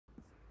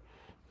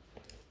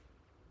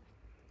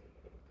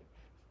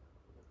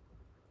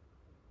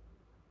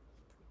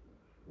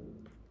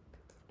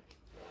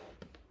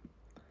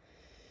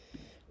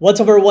What's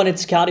up everyone,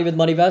 it's Caddy with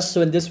MoneyVest. So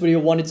in this video,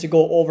 I wanted to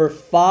go over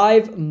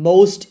 5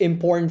 most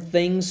important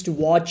things to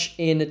watch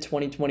in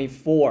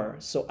 2024.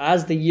 So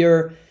as the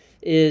year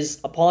is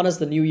upon us,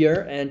 the new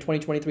year, and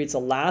 2023, it's the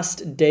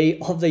last day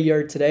of the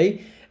year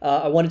today.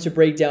 I wanted to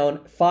break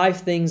down 5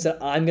 things that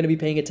I'm going to be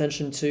paying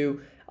attention to.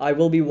 I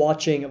will be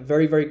watching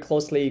very, very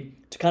closely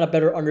to kind of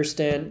better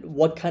understand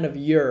what kind of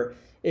year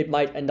it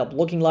might end up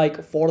looking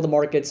like for the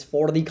markets,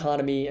 for the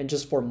economy, and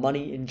just for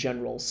money in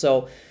general.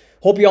 So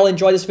hope you all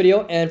enjoy this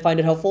video and find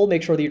it helpful.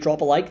 Make sure that you drop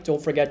a like. Don't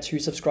forget to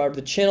subscribe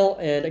to the channel.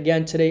 And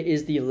again, today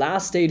is the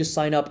last day to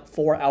sign up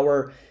for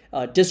our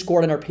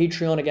Discord and our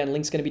Patreon. Again,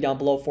 link's going to be down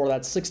below for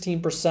that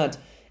 16%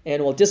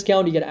 annual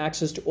discount. You get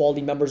access to all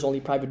the members-only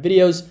private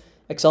videos,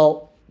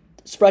 Excel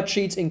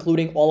spreadsheets,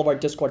 including all of our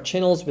Discord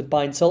channels with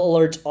buy and sell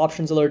alerts,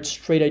 options alerts,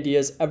 trade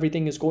ideas.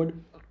 Everything is going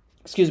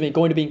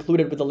to be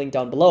included with the link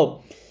down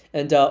below.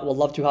 And we'll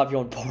love to have you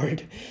on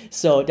board.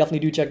 So definitely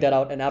do check that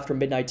out. And after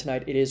midnight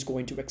tonight, it is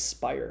going to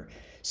expire.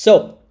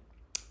 So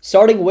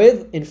starting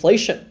with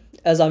inflation.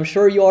 As I'm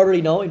sure you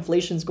already know,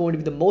 inflation is going to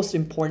be the most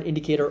important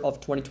indicator of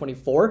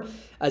 2024,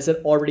 as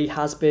it already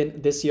has been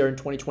this year in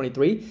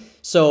 2023.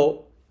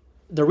 So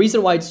the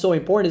reason why it's so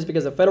important is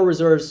because the Federal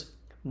Reserve's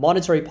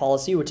monetary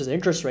policy, which is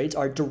interest rates,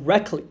 are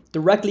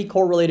directly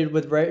correlated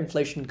with where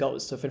inflation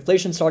goes. So if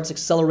inflation starts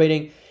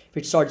accelerating, if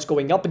it starts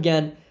going up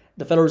again,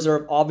 the Federal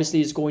Reserve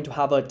obviously is going to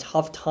have a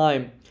tough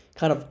time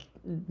kind of,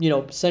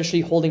 essentially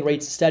holding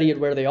rates steady at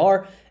where they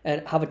are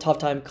and have a tough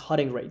time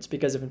cutting rates,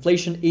 because if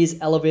inflation is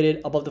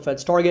elevated above the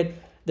Fed's target,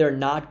 they're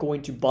not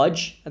going to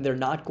budge and they're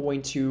not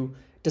going to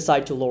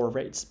decide to lower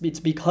rates.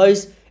 It's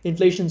because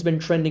inflation's been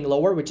trending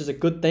lower, which is a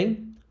good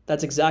thing.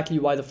 That's exactly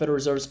why the Federal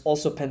Reserve's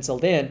also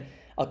penciled in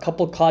a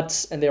couple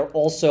cuts, and they're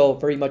also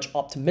very much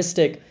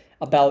optimistic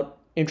about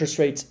interest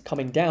rates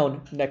coming down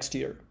next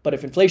year. But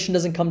if inflation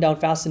doesn't come down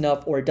fast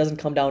enough, or it doesn't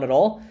come down at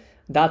all,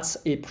 that's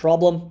a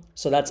problem.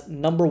 So that's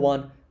number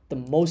one, the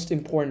most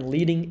important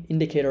leading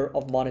indicator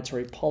of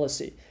monetary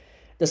policy.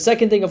 The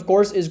second thing, of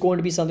course, is going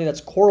to be something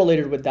that's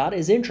correlated with that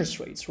is interest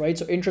rates, right?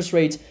 So interest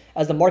rates,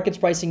 as the market's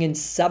pricing in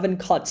 7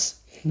 cuts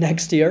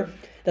next year,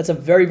 that's a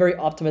very, very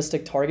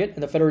optimistic target.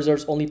 And the Federal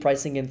Reserve's only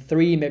pricing in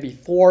 3, maybe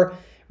 4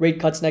 rate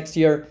cuts next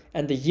year,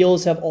 and the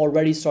yields have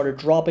already started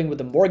dropping with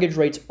the mortgage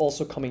rates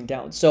also coming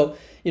down. So,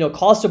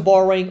 cost of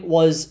borrowing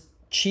was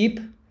cheap.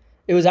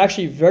 It was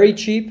actually very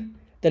cheap.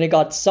 Then it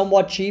got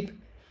somewhat cheap.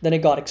 Then it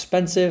got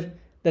expensive.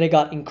 Then it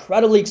got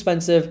incredibly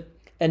expensive.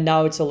 And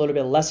now it's a little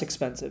bit less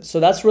expensive.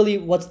 So that's really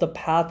what's the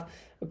path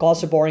the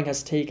cost of borrowing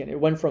has taken. It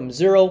went from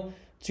 0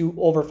 to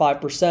over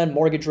 5%,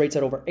 mortgage rates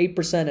at over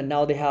 8%, and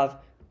now they have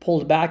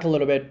pulled back a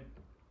little bit.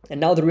 And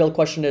now the real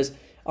question is,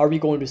 are we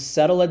going to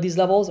settle at these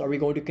levels? Are we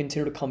going to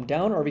continue to come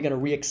down? Or are we going to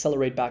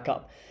reaccelerate back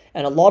up?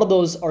 And a lot of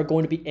those are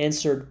going to be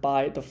answered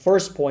by the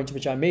first point,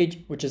 which I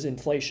made, which is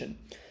inflation.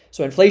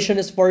 So inflation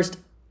is first,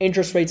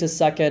 interest rates is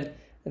second.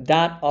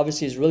 That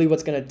obviously is really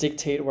what's going to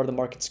dictate where the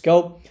markets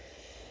go.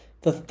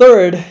 The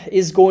third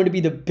is going to be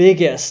the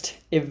biggest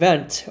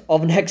event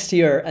of next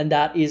year, and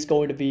that is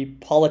going to be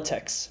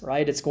politics,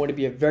 right? It's going to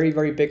be a very,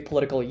 very big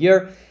political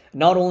year,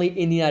 not only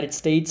in the United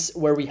States,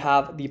 where we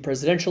have the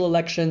presidential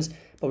elections,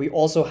 but we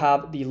also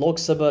have the Lok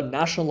Sabha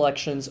national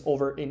elections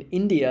over in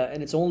India,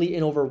 and it's only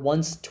in over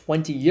once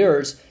 20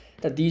 years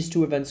that these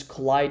two events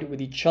collide with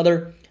each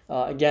other.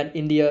 Again,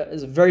 India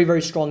is a very,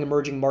 very strong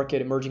emerging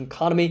market, emerging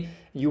economy,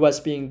 US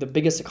being the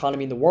biggest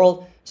economy in the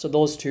world. So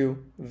those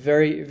two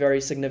very,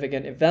 very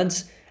significant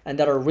events, and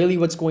that are really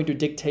what's going to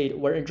dictate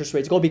where interest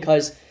rates go,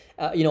 because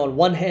on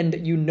one hand,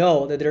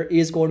 that there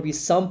is going to be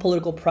some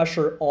political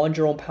pressure on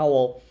Jerome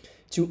Powell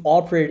to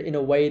operate in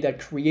a way that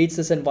creates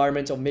this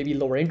environment of maybe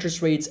lower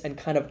interest rates and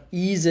kind of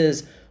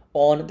eases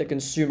on the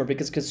consumer,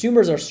 because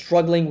consumers are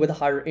struggling with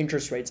higher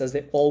interest rates, as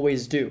they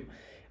always do.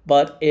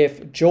 But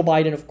if Joe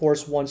Biden, of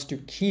course, wants to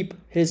keep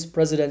his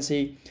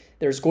presidency,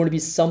 there's going to be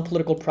some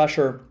political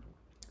pressure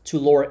to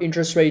lower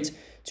interest rates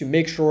to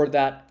make sure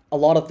that a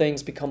lot of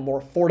things become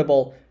more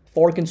affordable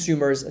for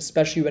consumers,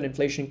 especially when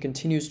inflation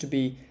continues to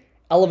be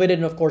elevated.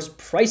 And of course,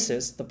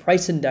 the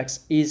price index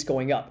is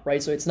going up,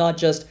 right? So it's not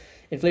just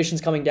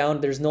inflation's coming down,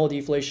 there's no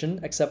deflation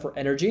except for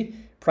energy.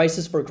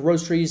 Prices for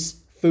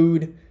groceries,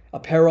 food,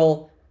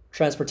 apparel,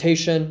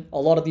 transportation, a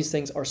lot of these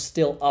things are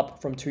still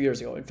up from 2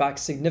 years ago. In fact,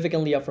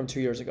 significantly up from 2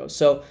 years ago.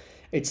 So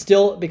it's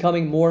still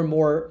becoming more and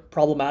more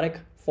problematic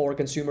for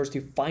consumers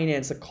to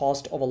finance the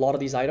cost of a lot of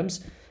these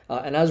items.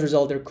 And as a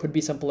result, there could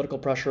be some political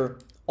pressure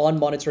on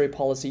monetary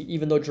policy,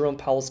 even though Jerome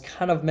Powell's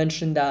kind of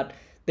mentioned that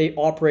they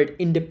operate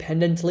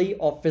independently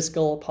of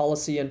fiscal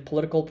policy and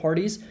political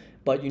parties.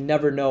 But you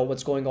never know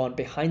what's going on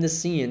behind the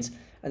scenes.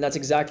 And that's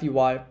exactly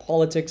why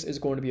politics is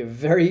going to be a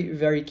very,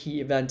 very key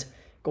event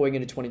going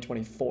into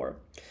 2024.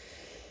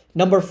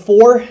 Number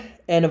 4,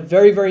 and a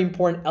very, very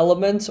important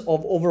element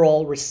of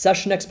overall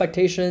recession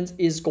expectations,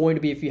 is going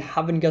to be, if you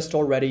haven't guessed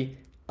already,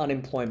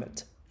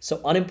 unemployment. So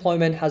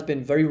unemployment has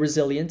been very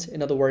resilient.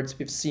 In other words,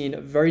 we've seen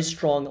a very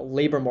strong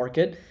labor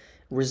market,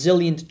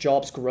 resilient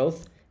jobs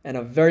growth, and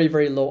a very,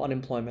 very low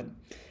unemployment.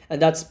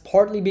 And that's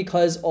partly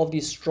because of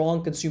the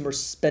strong consumer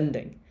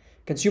spending.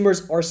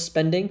 Consumers are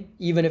spending,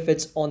 even if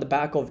it's on the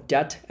back of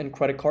debt and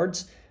credit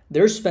cards.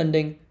 They're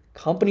spending,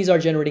 companies are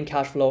generating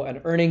cash flow and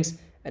earnings,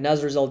 and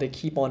as a result, they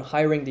keep on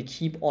hiring, they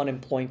keep on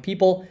employing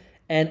people,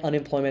 and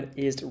unemployment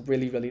is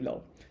really, really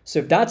low. So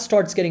if that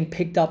starts getting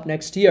picked up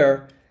next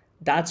year,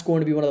 that's going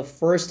to be one of the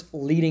first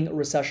leading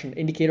recession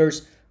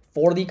indicators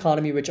for the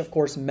economy, which of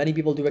course many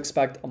people do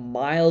expect a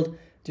mild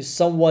to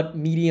somewhat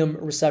medium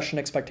recession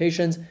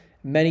expectations.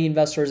 Many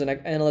investors and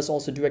analysts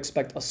also do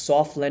expect a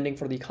soft landing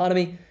for the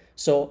economy.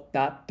 So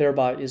that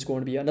thereby is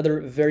going to be another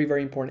very,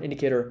 very important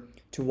indicator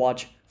to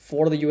watch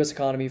for the US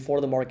economy,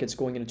 for the markets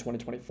going into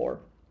 2024.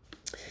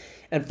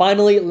 And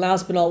finally,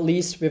 last but not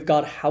least, we've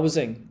got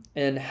housing.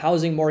 And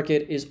housing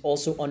market is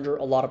also under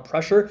a lot of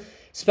pressure,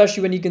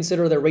 especially when you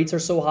consider that rates are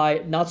so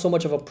high, not so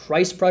much of a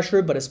price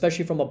pressure, but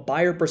especially from a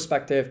buyer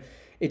perspective,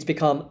 it's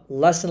become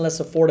less and less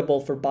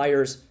affordable for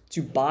buyers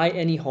to buy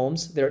any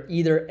homes. They're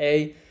either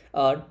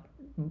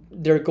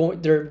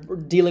they're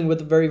dealing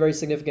with very, very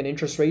significant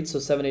interest rates, so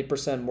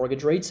 7-8%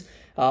 mortgage rates,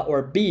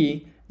 or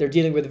B, they're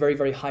dealing with very,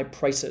 very high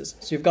prices.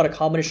 So you've got a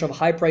combination of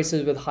high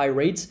prices with high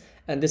rates,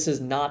 and this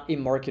is not a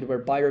market where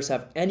buyers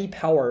have any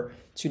power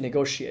to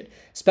negotiate,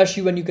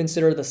 especially when you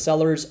consider the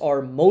sellers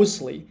are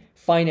mostly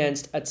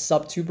financed at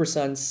sub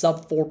 2%,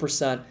 sub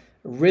 4%,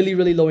 really,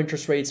 really low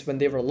interest rates. When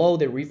they were low,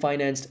 they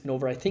refinanced, and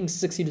over, I think,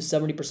 60 to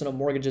 70% of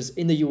mortgages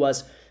in the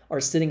US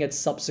are sitting at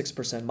sub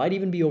 6%, might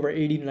even be over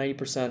 80 to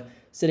 90%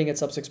 sitting at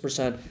sub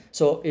 6%.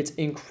 So it's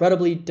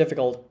incredibly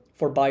difficult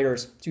for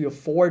buyers to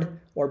afford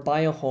or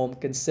buy a home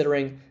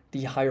considering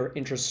the higher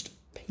interest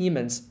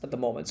payments at the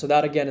moment. So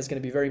that again is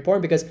going to be very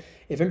important, because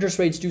if interest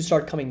rates do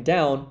start coming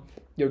down,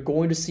 you're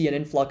going to see an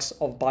influx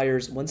of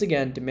buyers. Once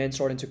again, demand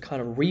starting to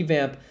kind of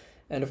revamp.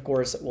 And of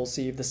course, we'll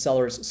see if the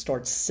sellers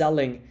start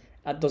selling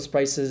at those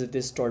prices, if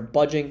they start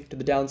budging to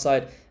the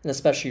downside, and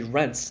especially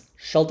rents,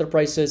 shelter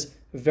prices,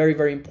 very,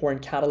 very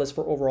important catalyst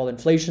for overall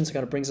inflation. So it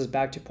kind of brings us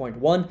back to point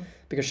one,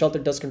 because shelter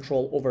does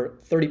control over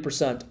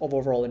 30% of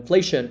overall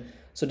inflation.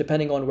 So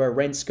depending on where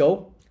rents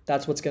go,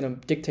 that's what's going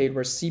to dictate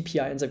where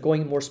CPI ends up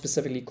going. More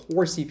specifically,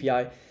 core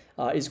CPI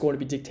is going to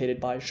be dictated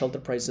by shelter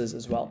prices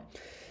as well.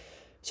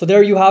 So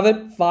there you have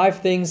it. 5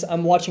 things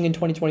I'm watching in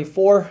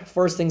 2024.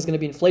 First thing is going to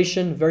be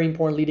inflation, very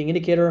important leading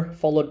indicator,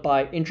 followed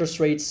by interest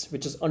rates,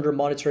 which is under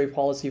monetary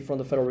policy from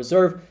the Federal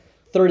Reserve.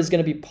 Third is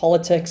going to be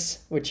politics,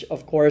 which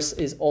of course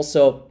is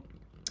also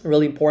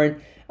really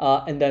important.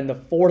 And then the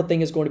fourth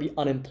thing is going to be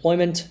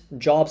unemployment,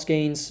 jobs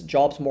gains,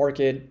 jobs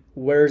market,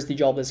 where's the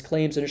jobless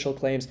claims, initial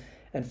claims.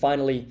 And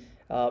finally,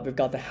 we've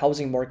got the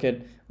housing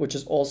market, which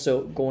is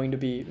also going to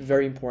be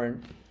very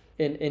important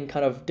in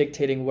kind of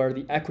dictating where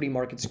the equity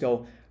markets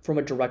go from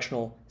a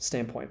directional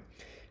standpoint.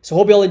 So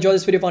hope you all enjoyed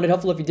this video, found it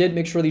helpful. If you did,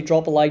 make sure that you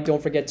drop a like.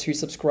 Don't forget to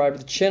subscribe to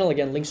the channel.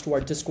 Again, links to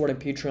our Discord and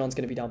Patreon is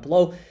going to be down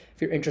below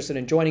if you're interested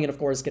in joining, and of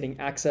course, getting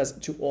access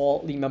to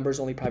all the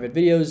members-only private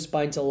videos,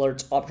 buy and sell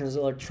alerts, options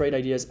alerts, trade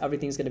ideas.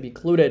 Everything's going to be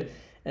included.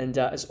 And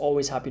as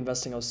always, happy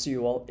investing. I'll see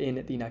you all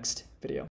in the next video.